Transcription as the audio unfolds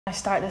I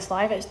start this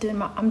live,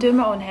 I'm doing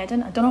my own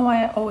heading. I don't know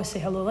why I always say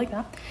hello like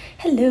that.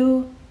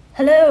 Hello,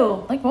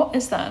 hello. Like, what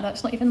is that?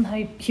 That's not even how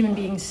human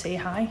beings say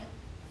hi.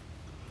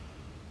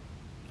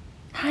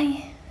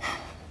 Hi.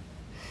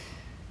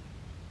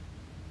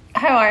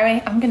 How are we?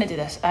 I'm gonna do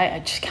this. I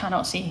just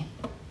cannot see.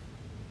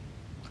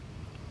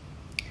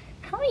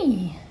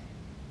 Hi.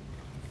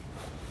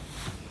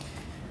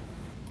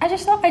 I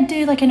just thought I'd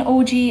do like an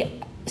OG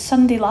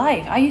Sunday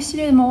live. I used to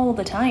do them all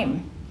the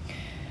time.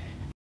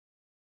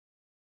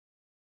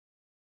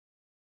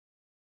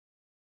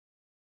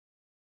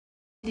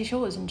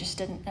 Shows and just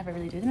didn't ever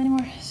really do them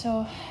anymore.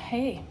 So,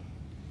 hey.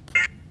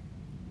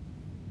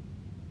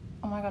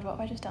 Oh my god, what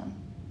have I just done?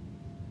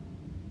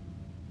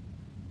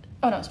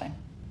 Oh no, it's fine.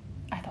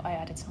 I thought I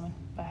added someone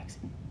by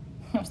accident.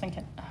 I was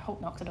thinking, I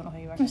hope not, because I don't know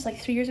who you are. It was like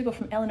 3 years ago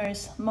from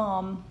Eleanor's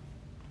mom.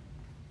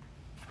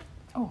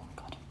 Oh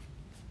god.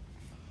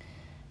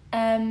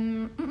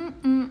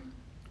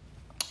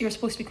 You were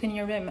supposed to be cleaning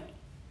your room.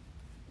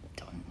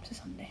 Don't, it's a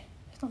Sunday.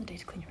 It's not the day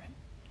to clean your room.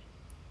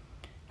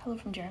 Hello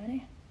from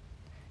Germany.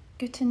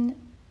 Guten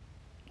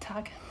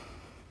Tag.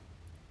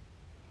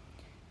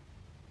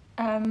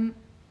 Do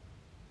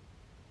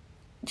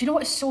you know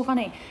what's so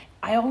funny?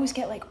 I always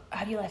get like,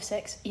 have you left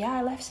 6? Yeah,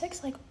 I left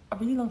 6 like a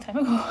really long time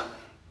ago.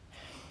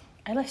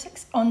 I left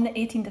 6 on the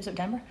 18th of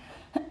September.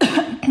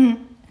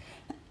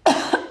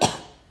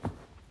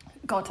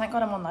 God, thank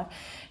God I'm on live.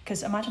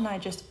 Because imagine I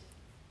just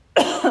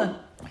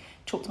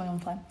choked my own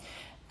phlegm.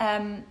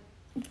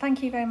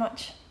 Thank you very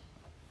much.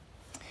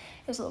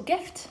 It was a little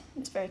gift.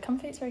 It's very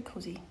comfy, it's very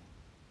cosy.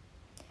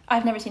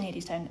 I've never seen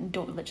Hadestown and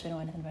don't literally know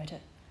anything about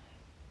it.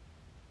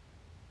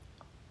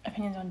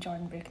 Opinions on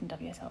Jordan breaking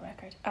WSL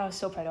record. I was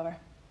so proud of her.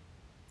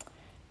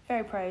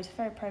 Very proud,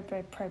 very proud,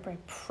 very proud, very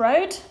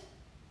proud.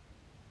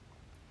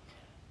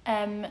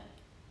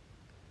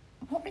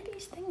 What were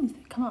these things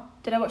that come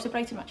up? Did I watch the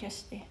Brighton match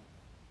yesterday?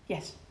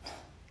 Yes,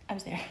 I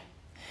was there.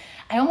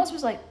 I almost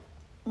was like,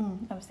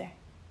 I was there.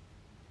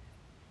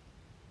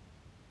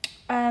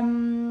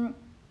 Oh,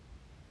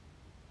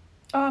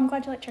 I'm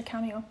glad you liked your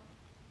cameo.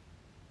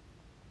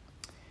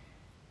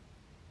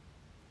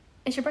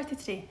 It's your birthday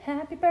today.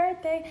 Happy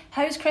birthday.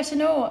 How's Chris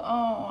and O?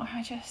 Oh,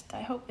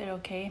 I hope they're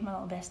okay, my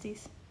little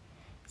besties.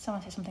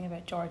 Someone said something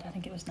about George. I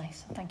think it was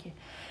nice. Thank you.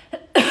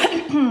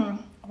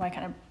 Why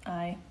can't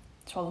I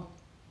swallow?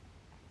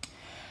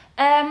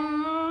 I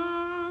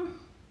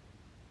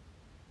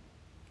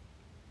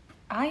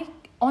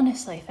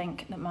honestly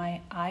think that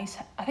my eyes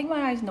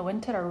in the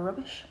winter are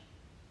rubbish.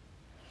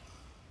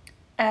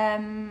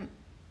 You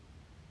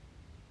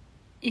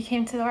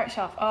came to the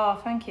workshop. Oh,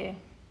 thank you.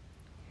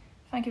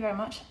 Thank you very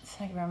much.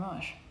 Thank you very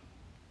much.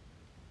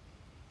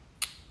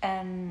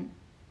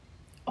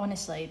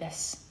 Honestly,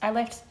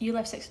 you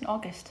left 6 in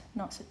August,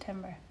 not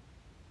September.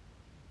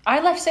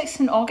 I left 6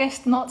 in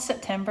August, not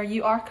September.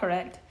 You are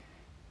correct.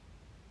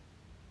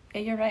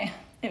 Yeah, you're right.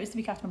 It was the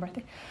week after my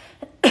birthday.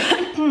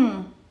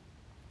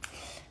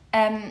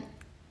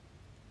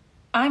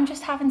 I'm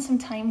just having some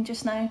time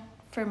just now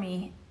for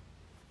me.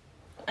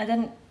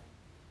 I'm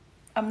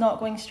not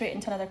going straight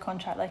into another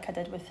contract like I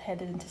did with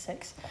headed into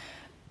 6.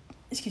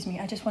 Excuse me,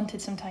 I just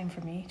wanted some time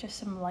for me, just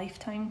some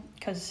lifetime,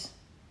 because,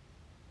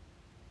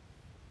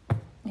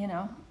 you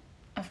know,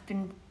 I've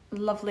been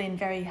lovely and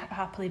very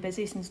happily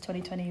busy since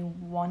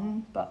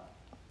 2021, but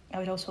I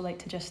would also like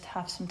to just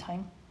have some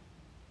time.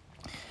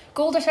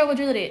 Gold or silver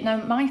jewellery? Now,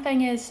 my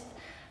thing is,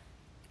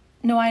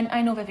 no,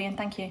 I know Vivian,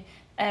 thank you.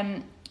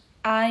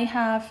 I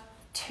have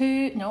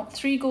 3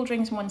 gold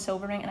rings and 1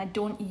 silver ring, and I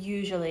don't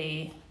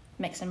usually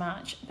mix and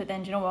match, but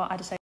then, do you know what, I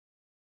decided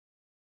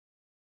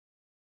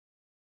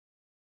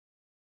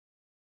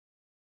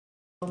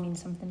mean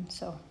something,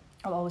 so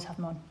I'll always have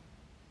them on.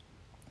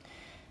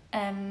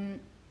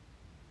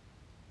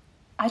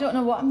 I don't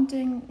know what I'm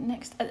doing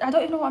next. I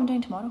don't even know what I'm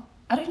doing tomorrow.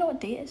 I don't even know what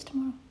day it is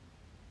tomorrow.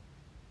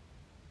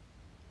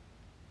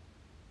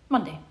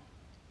 Monday.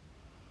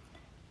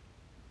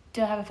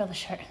 Do I have a fella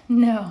shirt?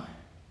 No,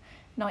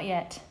 not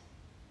yet.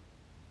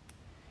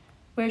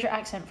 Where's your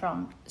accent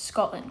from?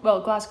 Scotland.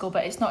 Well, Glasgow,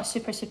 but it's not a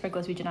super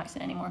Glaswegian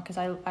accent anymore because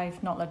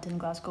I've not lived in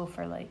Glasgow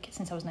for like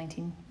since I was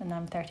 19 and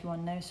I'm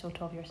 31 now, so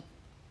 12 years.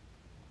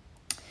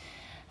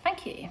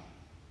 Thank you.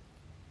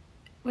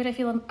 Would I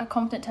feel a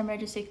confident to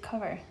emergency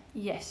cover?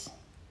 Yes.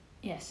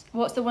 Yes.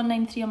 What's the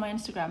 193 on my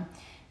Instagram?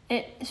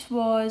 It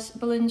was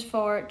balloons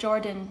for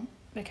Jordan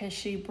because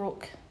she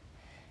broke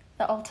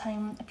the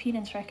all-time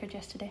appearance record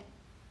yesterday.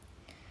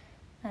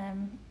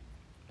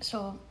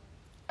 So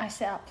I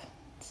set up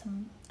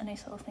a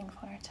nice little thing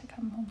for her to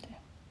come home to.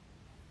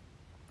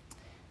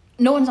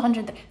 No one's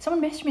 100.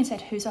 Someone messaged me and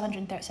said, who's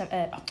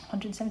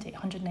 170,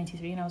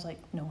 193, and I was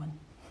like, no one.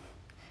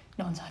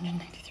 No one's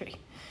 193.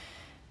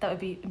 That would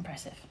be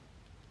impressive.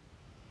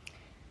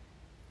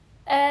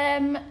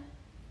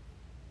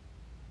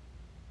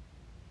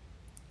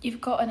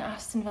 You've got an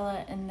Aston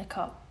Villa in the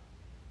cup.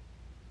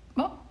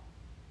 What?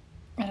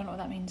 I don't know what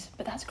that means,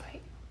 but that's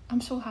great.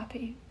 I'm so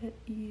happy that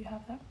you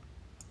have that.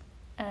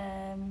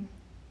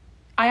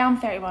 I am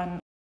 31.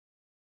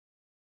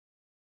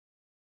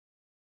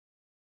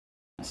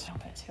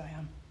 Stop it, who I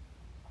am.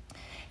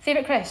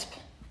 Favourite crisp?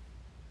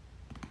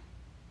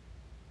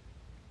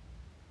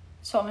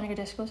 Salt and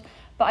vinegar discos.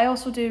 But I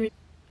also do,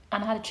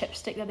 and I had a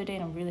chipstick the other day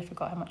and I really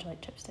forgot how much I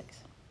like chipsticks.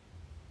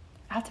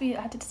 I had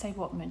to decide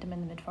what mood I'm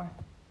in the mood for.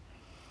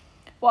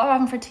 What am I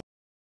having for tea?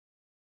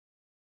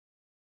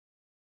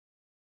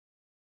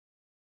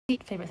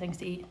 Favourite things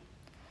to eat.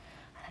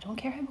 And I don't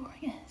care how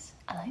boring it is.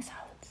 I like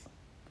salads.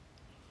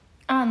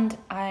 And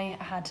I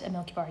had a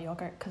Milky Bar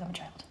yogurt because I'm a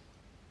child.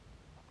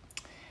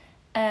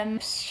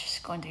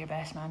 Just go and do your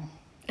best, man.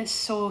 It's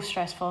so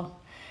stressful.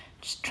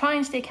 Just try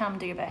and stay calm and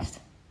do your best.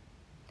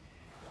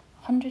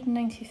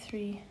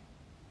 193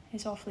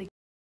 is awfully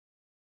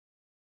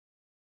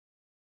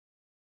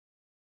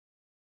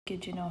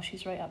good, you know.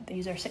 She's right up there.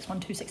 User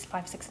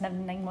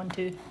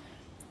 61265699112.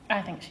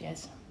 I think she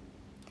is.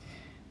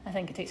 I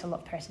think it takes a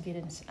lot of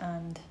perseverance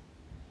and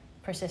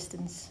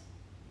persistence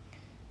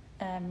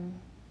to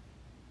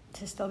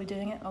still be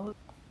doing it.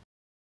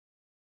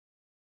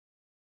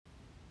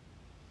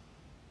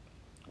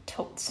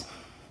 Totes.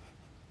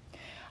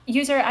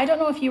 User, I don't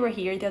know if you were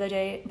here the other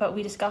day, but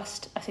we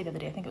discussed, I say the other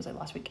day, I think it was like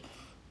last week,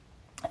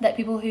 that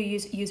people who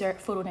use user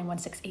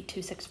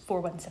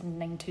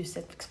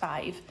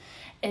 409168264179265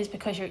 is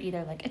because you're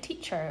either like a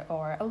teacher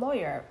or a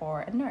lawyer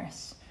or a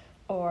nurse,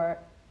 or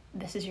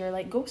this is your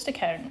like ghost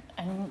account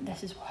and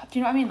this is what, do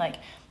you know what I mean? Like,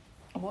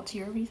 what's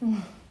your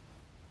reason?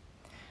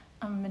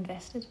 I'm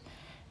invested.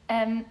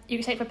 You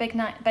excited for big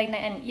night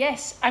in?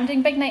 Yes, I'm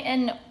doing big night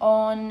in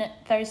on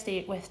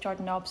Thursday with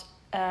Jordan Nobbs.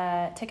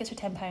 Tickets are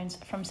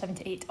 £10 from 7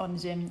 to 8 on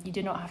Zoom. You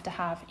do not have to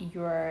have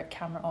your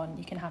camera on.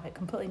 You can have it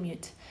completely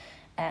mute.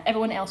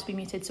 Everyone else will be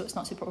muted, so it's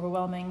not super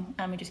overwhelming,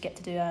 and we just get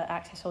to do an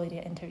Access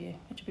Holiday interview,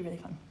 which will be really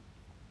fun.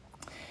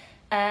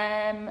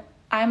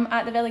 I'm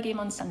at the Villa game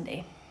on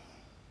Sunday.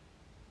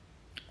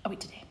 A week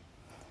today.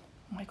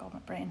 Oh my god, my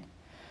brain.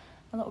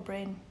 My little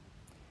brain.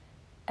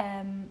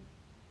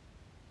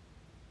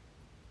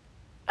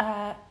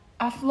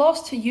 I've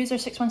lost to user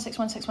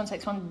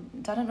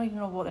 616166161. I don't even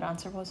know what their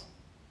answer was.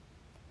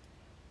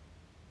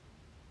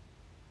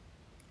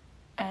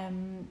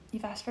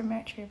 You've asked for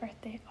merch for your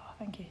birthday. Oh,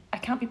 thank you. I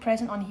can't be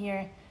present on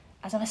here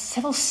as I'm a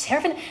civil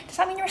servant. Does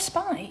that mean you're a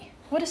spy?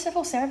 What does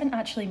civil servant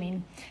actually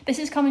mean? This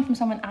is coming from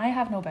someone, I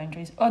have no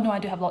boundaries. Oh no, I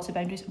do have lots of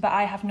boundaries, but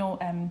I have no,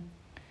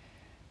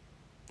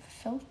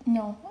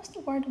 no, what's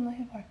the word I'm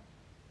looking for?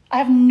 I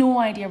have no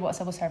idea what a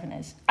civil servant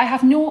is. I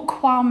have no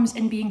qualms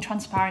in being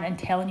transparent and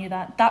telling you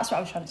that. That's what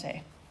I was trying to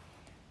say.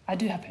 I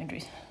do have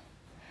boundaries.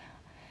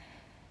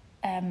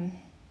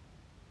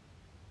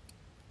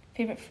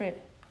 Favourite fruit?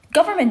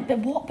 Government, but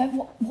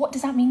what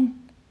does that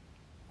mean?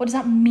 What does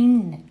that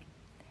mean?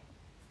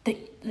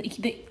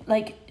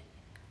 Like,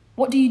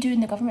 what do you do in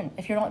the government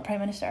if you're not the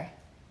Prime Minister?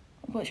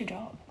 What's your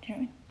job? Do you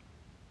know what I mean?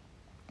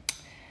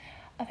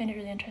 I find it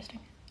really interesting.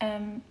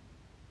 You're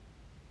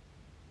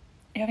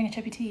having a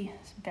chippy tea?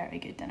 It's a very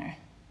good dinner.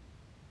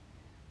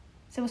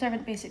 Civil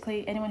servant,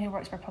 basically anyone who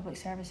works for public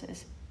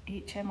services.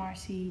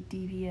 HMRC,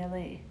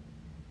 DVLA.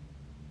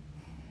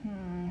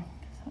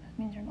 That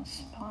means you're not a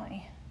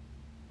spy.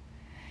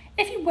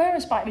 If you were a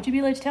spy, would you be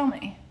allowed to tell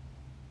me?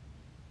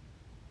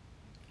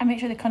 And make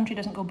sure the country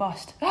doesn't go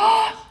bust.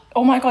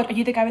 Oh my god, are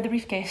you the guy with the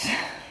briefcase?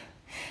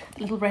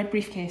 The little red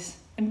briefcase.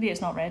 Maybe it's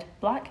not red.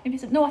 Black? Maybe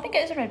it's no, I think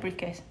it is a red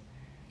briefcase.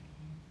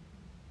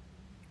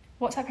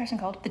 What's that person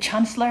called? The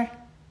Chancellor?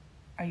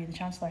 Are you the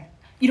Chancellor?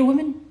 You're a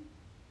woman?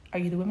 Are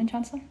you the woman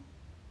Chancellor?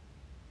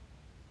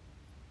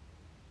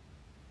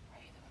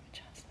 Are you the woman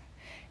Chancellor?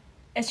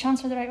 Is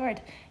Chancellor the right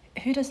word?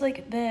 Who does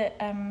like the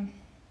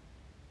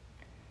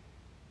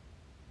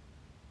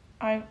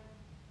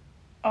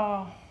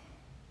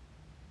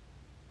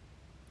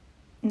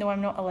no,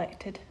 I'm not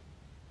elected.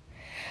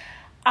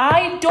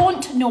 I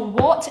don't know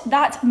what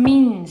that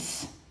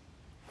means.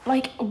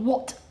 Like,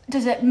 what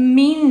does it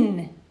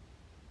mean?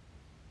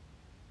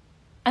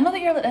 I know that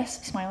you're like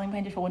this, smiling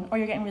behind your phone, or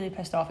you're getting really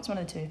pissed off. It's one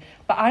of the two.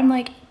 But I'm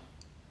like,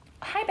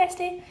 hi,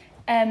 bestie.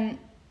 I'm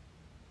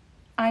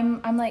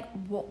like,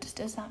 what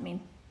does that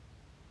mean?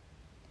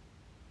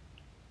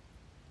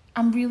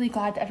 I'm really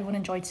glad that everyone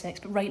enjoyed sex,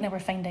 but right now we're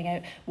finding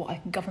out what a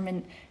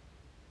government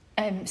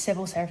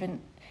civil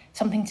servant,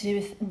 something to do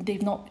with,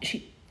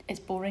 it's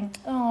boring.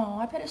 Oh,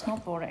 I bet it's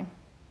not boring.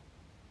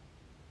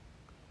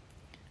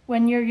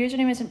 When your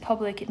username isn't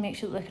public, it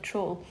makes you look like a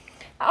troll.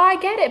 Oh, I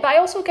get it, but I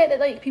also get that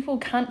like people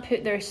can't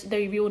put their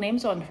real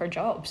names on for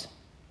jobs.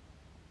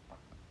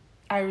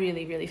 I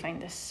really, really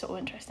find this so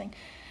interesting.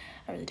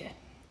 I really do.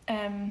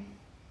 And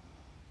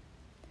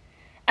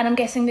I'm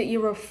guessing that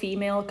you were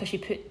female because you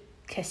put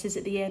kisses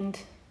at the end.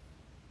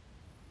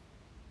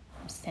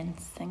 I'm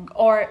sensing,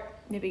 or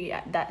maybe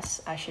yeah,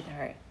 I should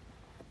never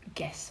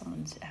guess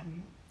someone's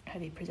how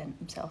they present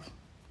themselves.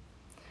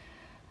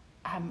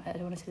 I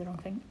don't want to say the wrong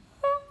thing.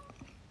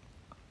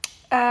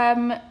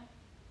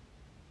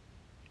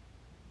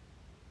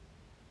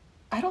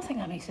 I don't think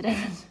that makes a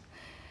difference.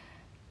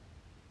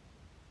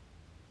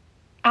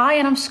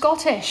 And I'm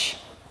Scottish.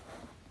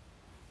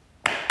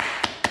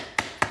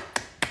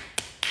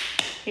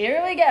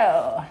 Here we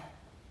go.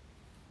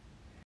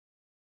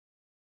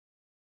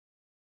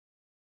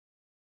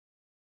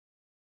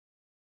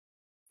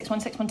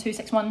 6-1, 6-1, 2,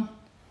 6-1.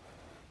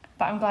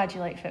 But I'm glad you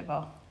like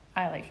football.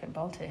 I like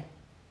football too.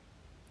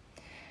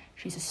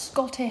 She's a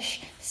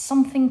Scottish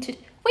something to...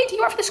 Wait, do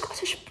you work for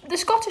the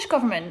Scottish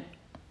government?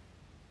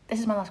 This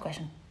is my last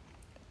question.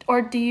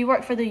 Or do you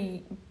work for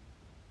the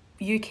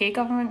UK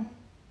government?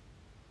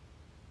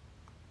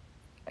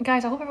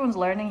 Guys, I hope everyone's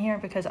learning here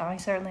because I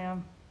certainly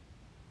am.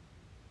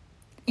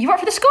 You work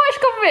for the Scottish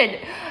government?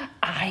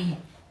 Aye.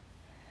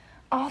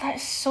 Oh,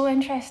 that's so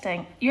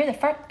interesting. You're the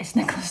first... It's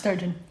Nicola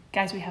Sturgeon.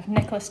 Guys, we have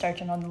Nicola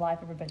Sturgeon on the live,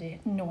 everybody.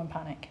 No one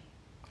panic.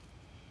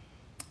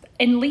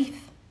 In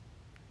Leith.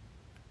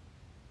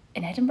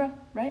 In Edinburgh,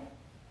 right?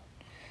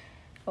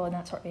 Well, in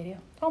that sort of area.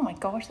 Oh my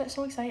gosh, that's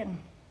so exciting.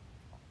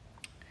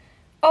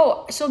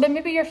 Oh, so then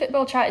maybe your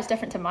football chat is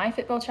different to my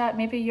football chat.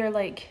 Maybe you're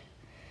like...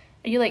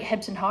 Are you like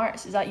Hibs and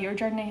Hearts? Is that your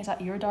journey? Is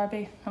that your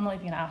derby? I'm not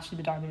even going to ask you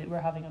the derby that we're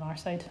having on our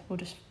side. We'll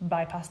just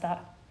bypass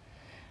that.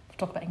 We'll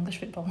talk about English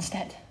football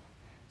instead.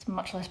 It's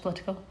much less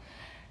political.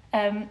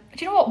 Do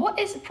you know what? What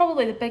is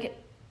probably the biggest...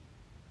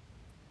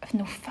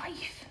 No, 5.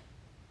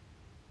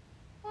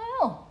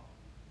 Well,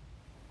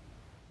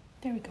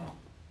 there we go.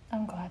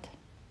 I'm glad.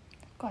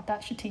 God,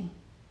 that's your team.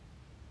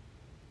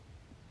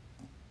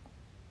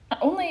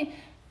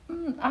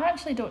 I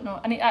actually don't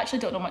know. I actually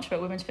don't know much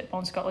about women's football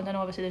in Scotland. I know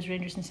obviously there's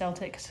Rangers and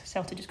Celtic.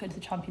 Celtic just got into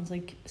the Champions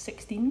League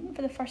 16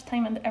 for the first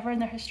time ever in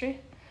their history.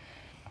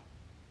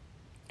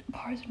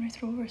 Bars and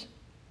Raith Rovers.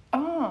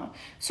 Ah,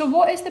 so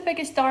what is the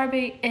biggest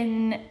derby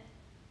in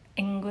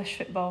English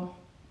football?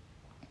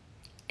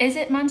 Is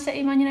it Man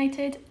City, Man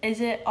United?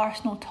 Is it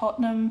Arsenal,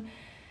 Tottenham?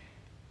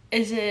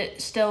 Is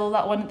it still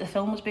that one that the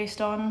film was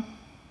based on?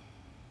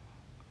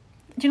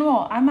 Do you know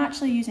what? I'm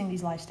actually using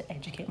these lives to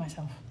educate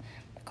myself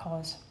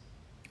because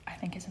I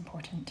think it's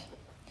important.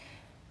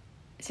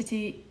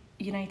 City,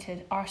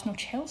 United, Arsenal,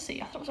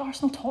 Chelsea. I thought it was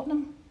Arsenal,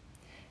 Tottenham.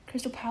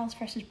 Crystal Palace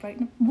versus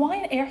Brighton. Why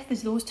on earth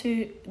is those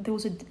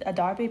a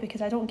derby?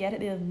 Because I don't get it.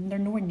 They're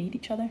nowhere near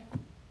each other.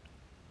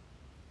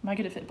 Am I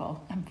good at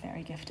football? I'm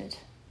very gifted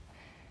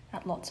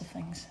at lots of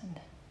things, and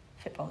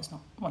football is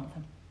not one of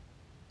them.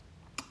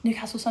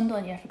 Newcastle,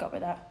 Sunderland. Yeah, I forgot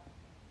about that.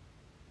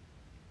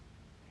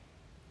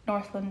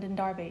 North London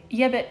derby.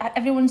 Yeah, but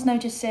everyone's now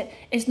just said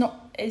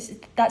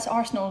that's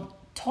Arsenal,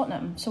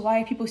 Tottenham. So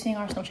why are people saying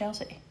Arsenal,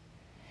 Chelsea?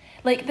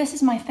 Like, this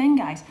is my thing,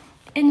 guys.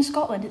 In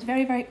Scotland, it's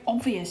very, very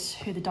obvious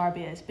who the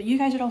derby is, but you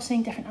guys are all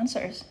saying different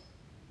answers.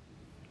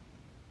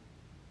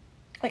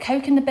 Like, how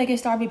can the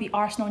biggest derby be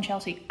Arsenal and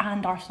Chelsea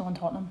and Arsenal and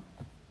Tottenham?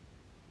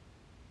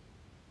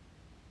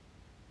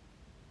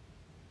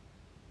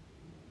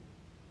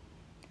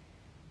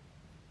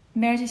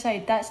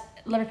 Merseyside, that's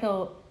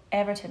Liverpool,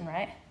 Everton,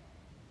 right?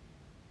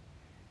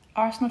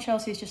 Arsenal,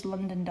 Chelsea is just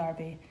London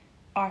derby.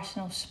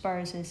 Arsenal,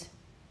 Spurs is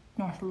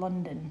North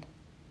London.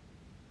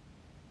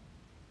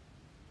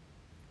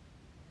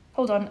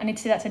 Hold on, I need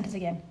to say that sentence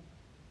again.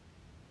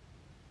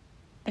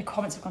 The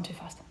comments have gone too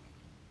fast.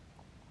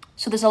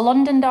 So there's a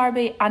London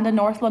derby and a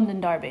North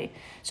London derby.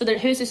 So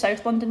who's the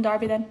South London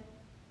derby then?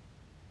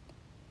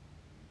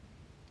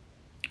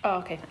 Oh,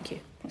 okay, thank you.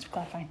 Thanks for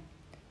clarifying.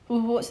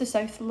 Well, what's the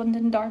South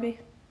London derby?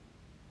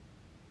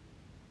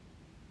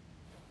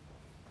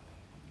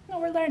 No,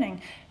 we're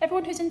learning.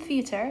 Everyone who's in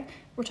theatre,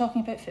 we're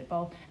talking about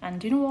football. And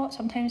do you know what?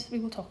 Sometimes we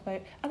will talk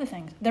about other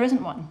things. There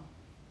isn't one.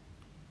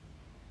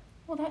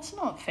 Well, that's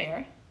not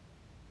fair.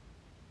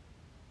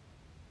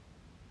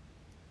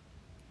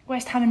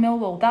 West Ham and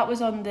Millwall. That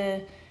was on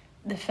the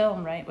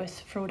film, right,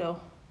 with Frodo.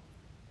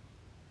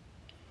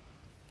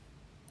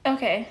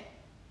 Okay.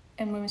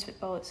 In women's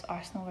football, it's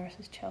Arsenal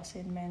versus Chelsea,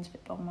 and men's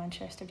football,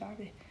 Manchester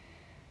derby.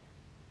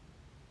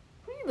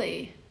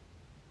 Really?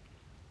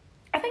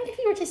 I think if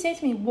you were to say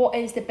to me, what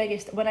is the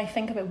biggest, when I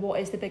think about what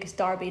is the biggest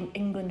derby in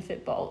England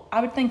football, I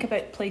would think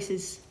about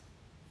places,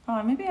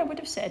 maybe I would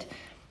have said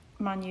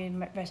Man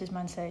U versus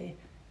Man City.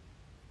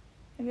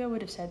 Maybe I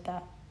would have said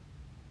that.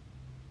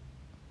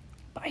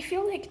 But I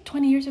feel like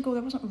 20 years ago,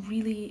 there wasn't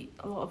really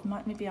a lot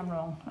of, maybe I'm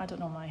wrong. I don't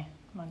know my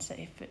Man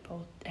City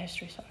football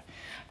history, so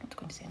I'm not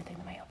going to say anything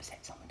that might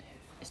upset someone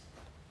who is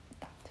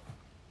that.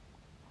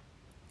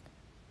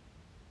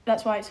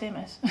 That's why it's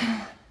famous.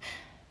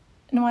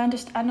 No, I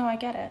understand. I know, I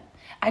get it.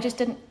 I just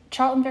didn't.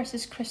 Charlton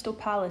versus Crystal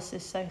Palace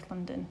is South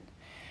London.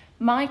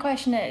 My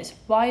question is,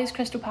 why is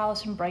Crystal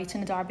Palace and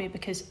Brighton a derby?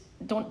 Because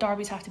don't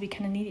derbies have to be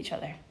kind of near each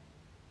other?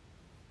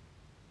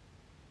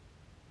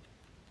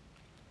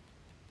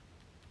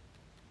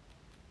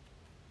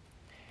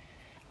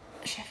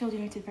 Sheffield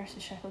United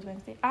versus Sheffield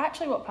Wednesday. I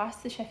actually walked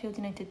past the Sheffield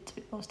United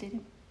football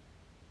stadium.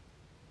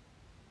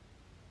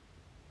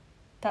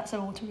 That's a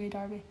motorway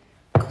derby.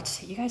 God's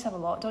sake, you guys have a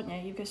lot, don't you?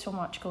 You've got so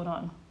much going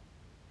on.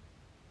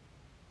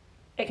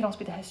 It can also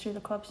be the history of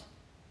the clubs.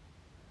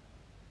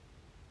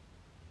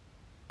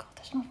 God,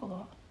 there's an awful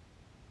lot.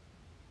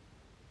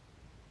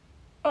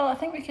 Well, I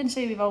think we can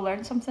say we've all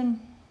learned something.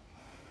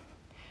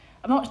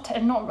 I'm not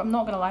going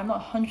to lie, I'm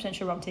not 100%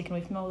 sure what I'm taking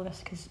away from all of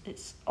this, because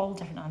it's all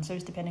different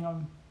answers depending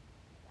on...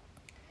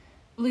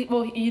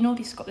 Well, you know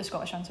the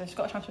Scottish answer.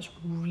 Scottish answer is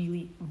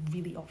really,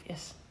 really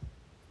obvious.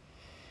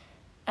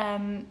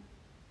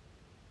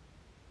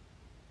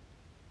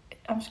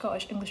 I'm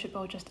Scottish. English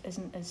football just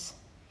isn't as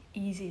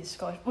easy as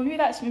Scottish. Well, maybe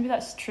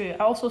that's true.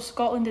 Also,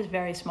 Scotland is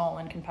very small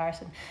in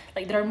comparison.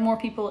 Like, there are more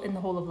people in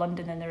the whole of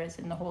London than there is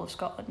in the whole of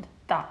Scotland.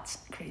 That's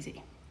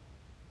crazy.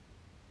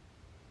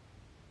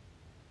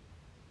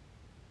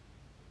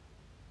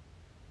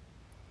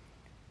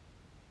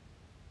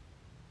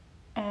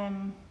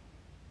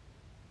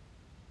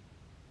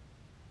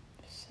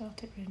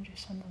 Celtic,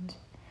 Rangers, Sunderland,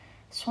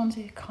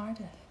 Swansea,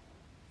 Cardiff.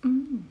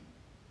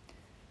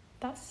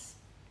 That's,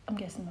 I'm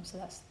guessing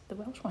obviously that's the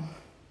Welsh one.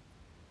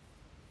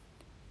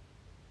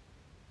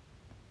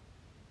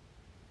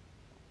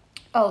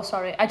 Oh,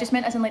 sorry. I just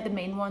meant as in like the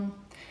main one.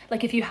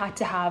 Like if you had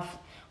to have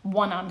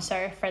one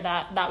answer for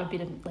that, that would be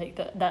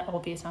that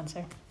obvious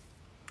answer.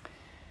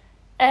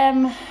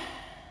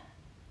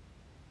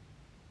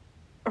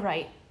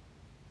 Right.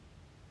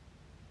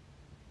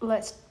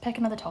 Let's pick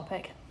another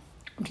topic.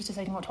 I'm just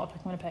deciding what topic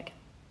I'm going to pick.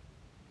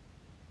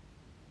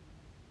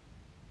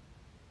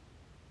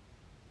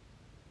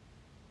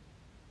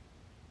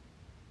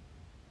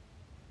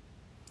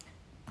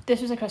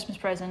 This was a Christmas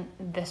present.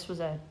 This was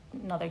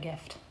another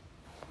gift.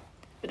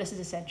 But this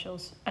is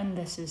essentials, and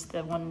this is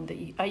the one that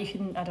you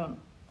can. I don't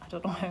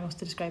know how else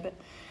to describe it.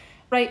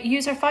 Right,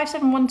 user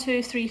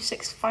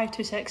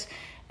 5712366526.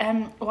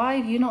 Why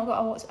have you not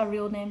got a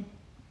real name?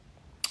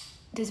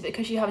 Is it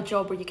because you have a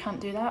job where you can't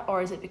do that,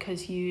 or is it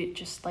because you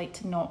just like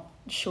to not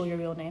show your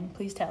real name?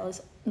 Please tell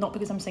us. Not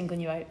because I'm singling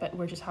you out, but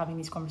we're just having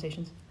these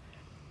conversations.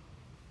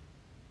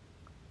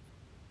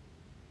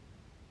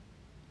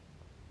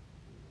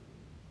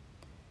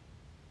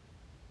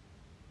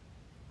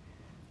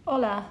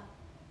 Hola,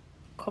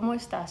 ¿cómo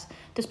estás?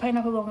 Does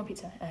pineapple belong on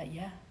pizza?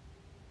 Yeah.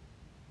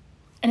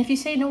 And if you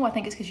say no, I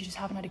think it's because you just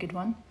haven't had a good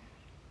one.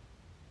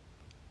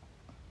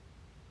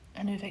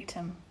 A new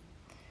victim?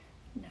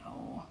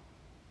 No.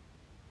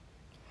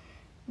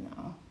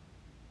 No.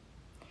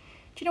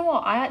 Do you know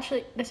what?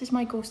 This is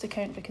my ghost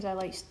account because I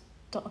like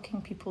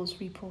stalking people's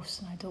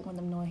reposts and I don't want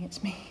them knowing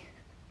it's me.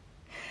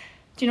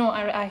 Do you know what?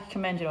 I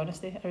commend your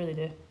honesty. I really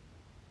do.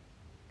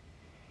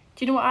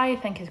 Do you know what I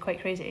think is quite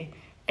crazy?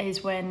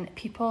 Is when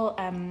people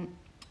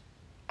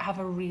have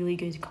a really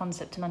good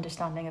concept and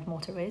understanding of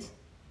motorways.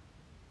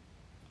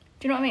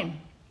 Do you know what I mean?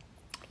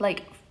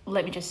 Like,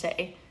 let me just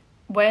say,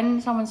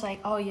 when someone's like,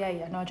 oh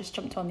yeah, no, I just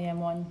jumped on the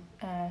M1,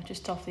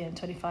 just off the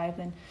M25,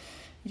 then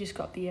you just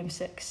got the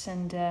M6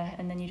 and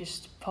then you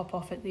just pop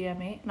off at the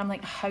M8. And I'm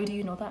like, how do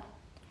you know that?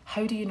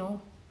 How do you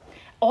know?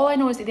 All I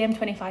know is that the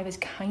M25 is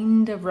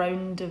kind of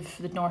round of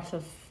the north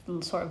of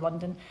sort of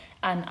London,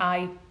 and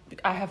I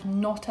have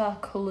not a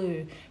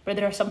clue, but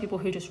there are some people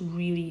who just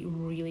really,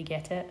 really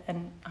get it,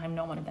 and I'm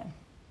not one of them.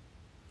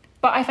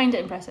 But I find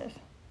it impressive.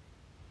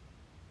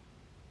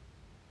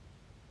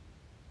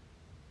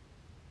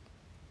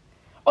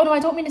 Oh no, I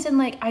don't mean as in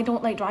like I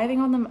don't like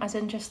driving on them, as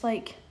in just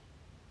like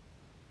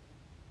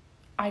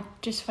I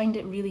just find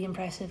it really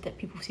impressive that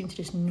people seem to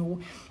just know.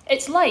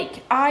 It's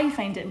like I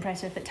find it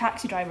impressive that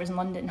taxi drivers in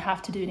London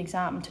have to do an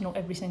exam to know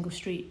every single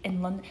street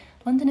in London.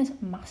 London is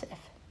massive.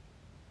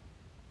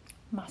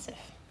 Massive.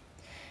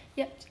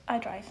 Yep, I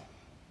drive.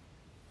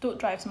 Don't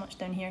drive so much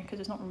down here because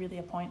there's not really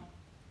a point.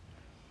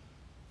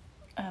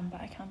 But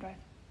I can drive.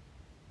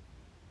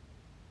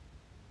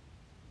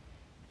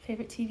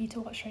 Favourite TV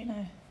to watch right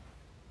now?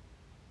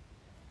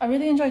 I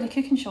really enjoyed a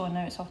cooking show and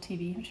now it's off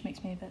TV, which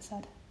makes me a bit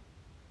sad.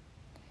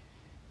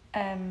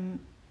 I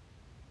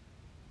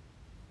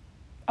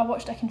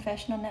watched A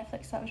Confession on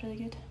Netflix, that was really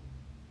good.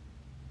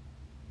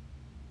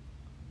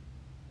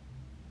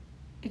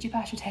 Did you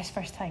pass your test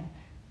first time?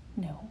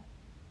 No.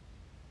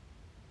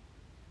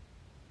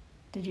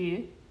 Did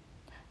you?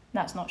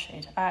 That's not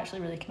shade. I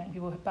actually really commend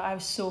people, but I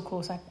was so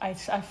close. I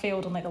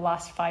failed on like the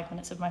last 5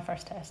 minutes of my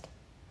first test.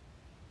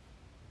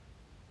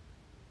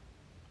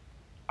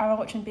 Am I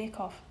watching Bake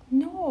Off?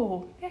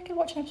 No. Maybe I could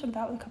watch an episode of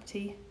that with a cup of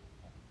tea.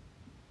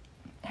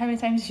 How many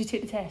times did you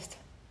take the test?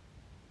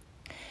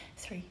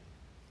 3.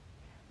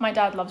 My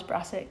dad loves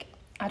Brassic.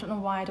 I don't know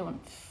why I don't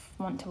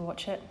want to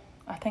watch it.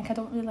 I think I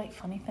don't really like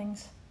funny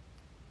things.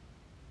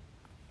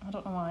 I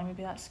don't know why.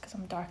 Maybe that's because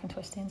I'm dark and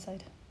twisty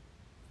inside.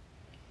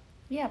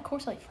 Yeah, of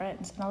course I like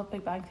Friends, and I love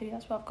Big Bang Theory.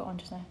 That's what I've got on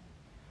just now.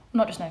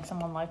 Not just now because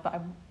I'm on live, but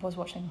I was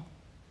watching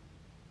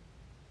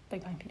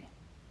Big Bang Theory.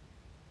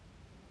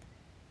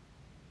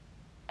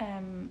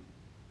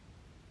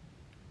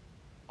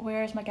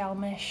 Where's my gal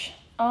Mish?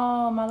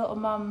 Oh, my little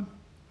mum.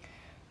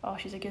 Oh,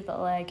 she's a good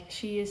little egg.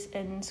 She is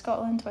in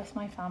Scotland with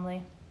my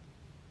family.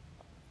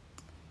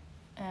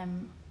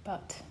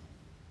 But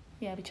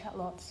yeah, we chat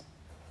lots.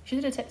 She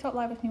did a TikTok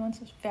live with me once.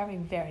 It was very,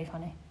 very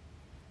funny.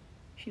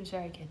 She was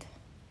very good.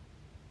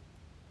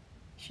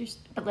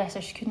 But bless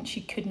her,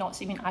 she could not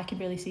see. I mean, I could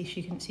barely see,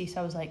 she couldn't see, so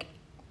I was like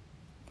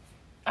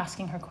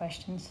asking her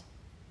questions.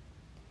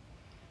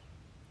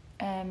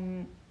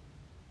 Erin,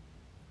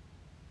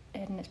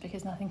 it's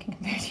because nothing can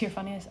compare to your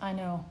funniness. I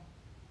know,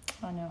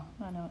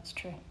 it's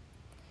true.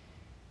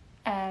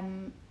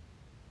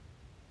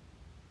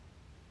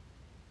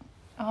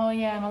 Oh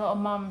yeah, my little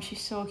mum, she's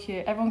so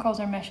cute. Everyone calls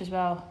her Mish as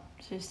well.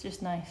 She's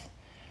just nice.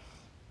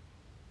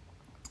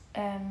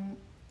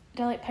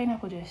 Do I like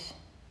pineapple juice?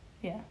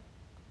 Yeah.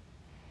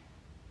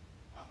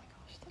 Oh my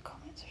gosh, the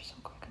comments are so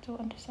quick. I don't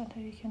understand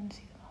how you can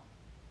see them all.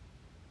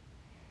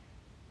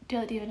 Do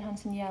you like David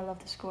Hansen? Yeah, I love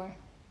the score.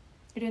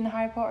 You're doing the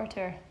Harry Potter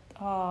tour?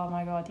 Oh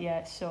my god, yeah,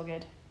 it's so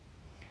good.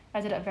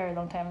 I did it a very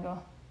long time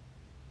ago.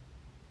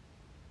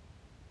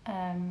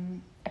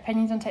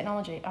 Opinions on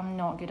technology? I'm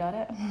not good at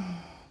it.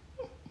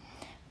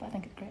 But I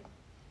think it's great.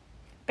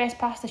 Best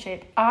pasta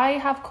shape? I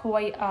have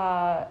quite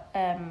a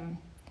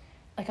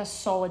like a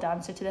solid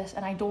answer to this,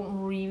 and I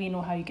don't really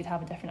know how you could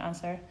have a different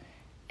answer.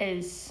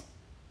 Is,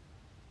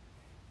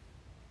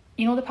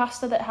 you know the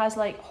pasta that has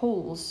like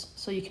holes,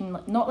 so you can,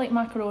 not like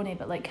macaroni,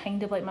 but like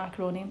kind of like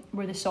macaroni,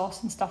 where the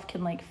sauce and stuff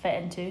can like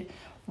fit into?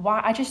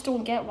 Why? I just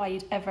don't get why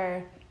you'd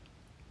ever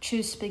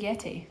choose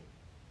spaghetti.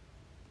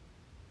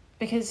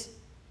 Because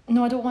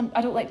no, I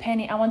don't like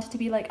penne. I want it to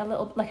be like a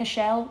little, like a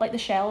shell, like the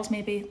shells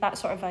maybe, that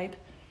sort of vibe.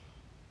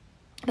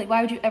 Like,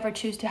 why would you ever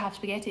choose to have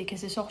spaghetti?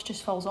 Because the sauce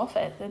just falls off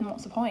it. Then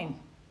what's the point?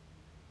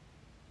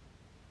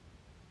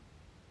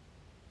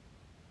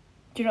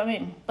 Do you know what I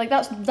mean? Like,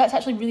 that's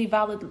actually really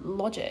valid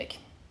logic.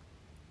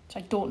 So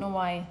I don't know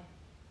why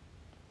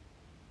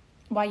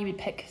you would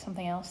pick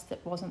something else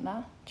that wasn't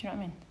that. Do you know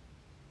what I mean?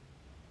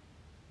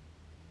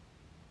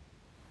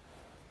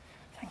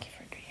 Thank you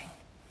for agreeing.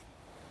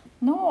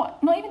 No,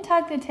 not even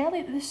tag the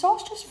telly. The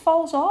sauce just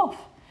falls off.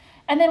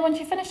 And then once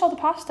you finish all the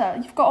pasta,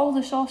 you've got all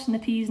the sauce and the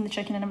peas and the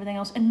chicken and everything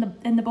else in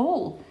the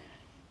bowl.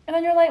 And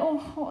then you're like, oh,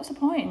 what's the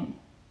point?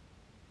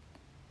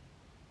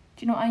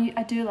 Do you know,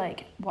 I do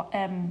like what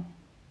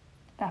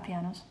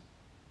Vapiano's.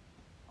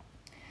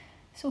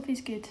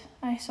 Sophie's good.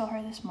 I saw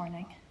her this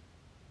morning.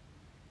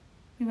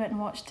 We went and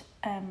watched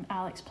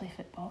Alex play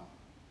football.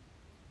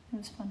 It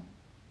was fun.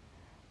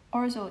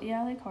 Orzo,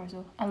 yeah, I like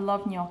orzo. I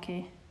love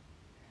gnocchi.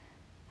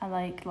 I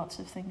like lots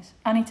of things.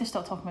 I need to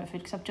stop talking about food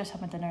because I've just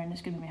had my dinner and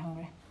it's going to make me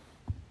hungry.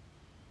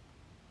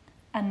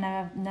 And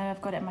now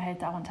I've got it in my head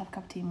that I want to have a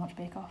cup of tea and watch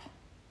Bake Off.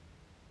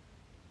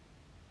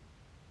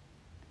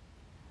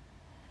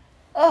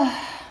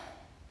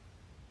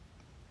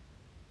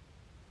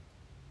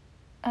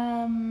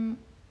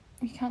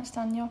 You can't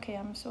stand gnocchi.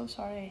 I'm so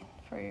sorry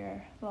for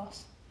your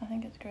loss. I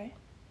think it's great.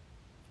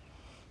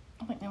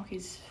 I think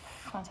gnocchi's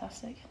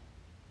fantastic.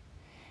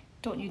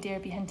 Don't you dare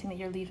be hinting that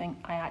you're leaving.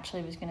 I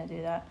actually was going to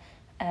do that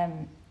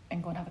and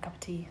go and have a cup of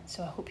tea.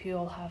 So I hope you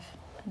all have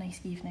a nice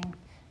evening.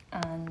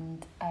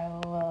 And I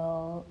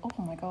will...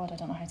 Oh my god, I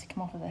don't know how to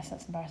come off of this.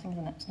 That's embarrassing,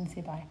 isn't it? So I'm going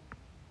to say bye.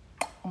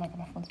 Oh my god,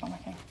 my phone's not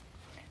working.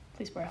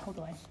 Please hold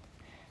the line.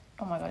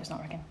 Oh my god, it's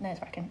not working. No,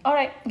 it's working.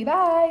 Alright,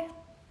 goodbye!